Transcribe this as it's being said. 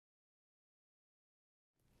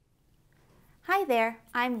Hi there,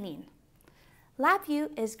 I'm Lean.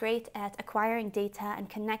 LabVIEW is great at acquiring data and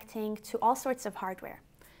connecting to all sorts of hardware,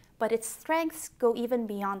 but its strengths go even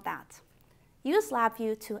beyond that. Use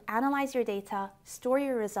LabVIEW to analyze your data, store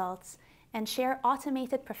your results, and share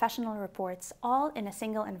automated professional reports all in a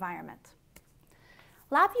single environment.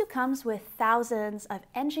 LabVIEW comes with thousands of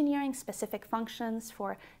engineering-specific functions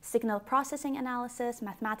for signal processing analysis,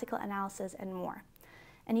 mathematical analysis, and more.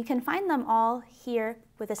 And you can find them all here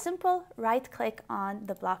with a simple right-click on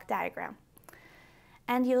the block diagram.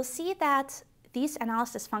 And you'll see that these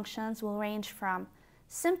analysis functions will range from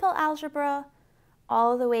simple algebra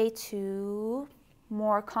all the way to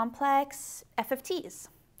more complex FFTs.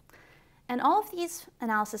 And all of these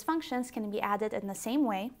analysis functions can be added in the same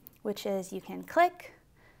way, which is you can click,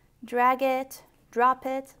 drag it, drop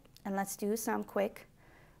it, and let's do some quick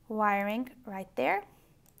wiring right there.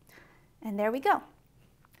 And there we go.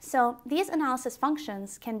 So these analysis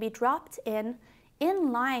functions can be dropped in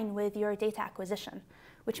line with your data acquisition,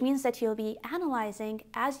 which means that you'll be analyzing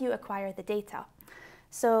as you acquire the data.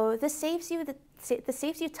 So this saves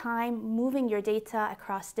you time moving your data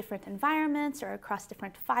across different environments or across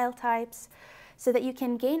different file types so that you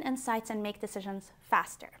can gain insights and make decisions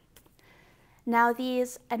faster. Now,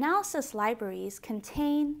 these analysis libraries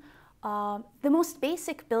contain the most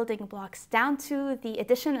basic building blocks down to the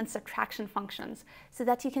addition and subtraction functions so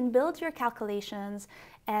that you can build your calculations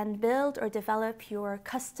and build or develop your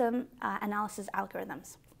custom analysis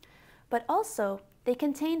algorithms. But also, they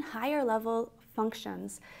contain higher level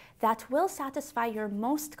functions that will satisfy your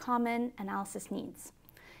most common analysis needs.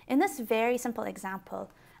 In this very simple example,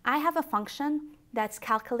 I have a function that's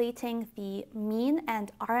calculating the mean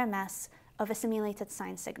and RMS of a simulated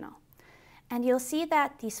sine signal. And you'll see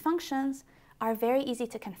that these functions are very easy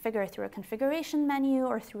to configure through a configuration menu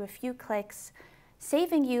or through a few clicks,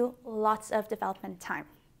 saving you lots of development time.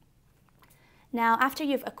 Now, after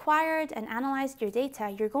you've acquired and analyzed your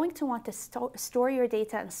data, you're going to want to store your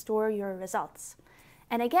data and store your results.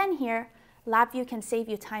 And again here, LabVIEW can save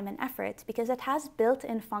you time and effort because it has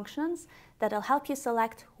built-in functions that'll help you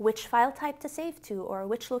select which file type to save to or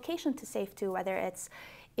which location to save to, whether it's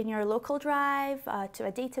in your local drive, to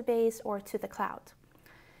a database, or to the cloud.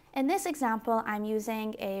 In this example, I'm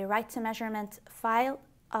using a write-to-measurement file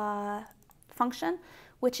function,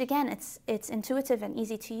 which again, it's intuitive and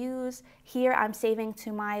easy to use. Here I'm saving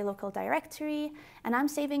to my local directory, and I'm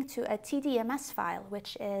saving to a TDMS file,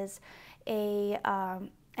 which is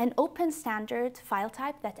an open standard file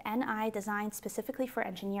type that NI designed specifically for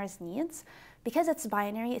engineers' needs. Because it's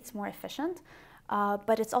binary, it's more efficient.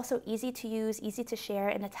 But it's also easy to use, easy to share,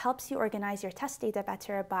 and it helps you organize your test data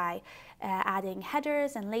better by adding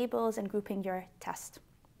headers and labels and grouping your test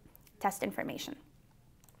information.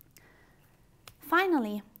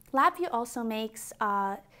 Finally, LabVIEW also makes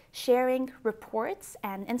sharing reports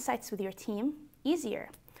and insights with your team easier.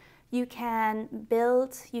 You can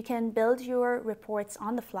build your reports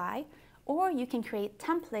on the fly, or you can create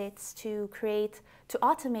templates to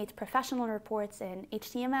automate professional reports in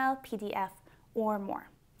HTML, PDF, or more.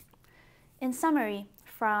 In summary,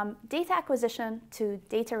 from data acquisition to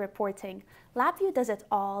data reporting, LabVIEW does it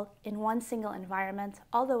all in one single environment,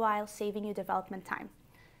 all the while saving you development time.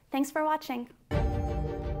 Thanks for watching.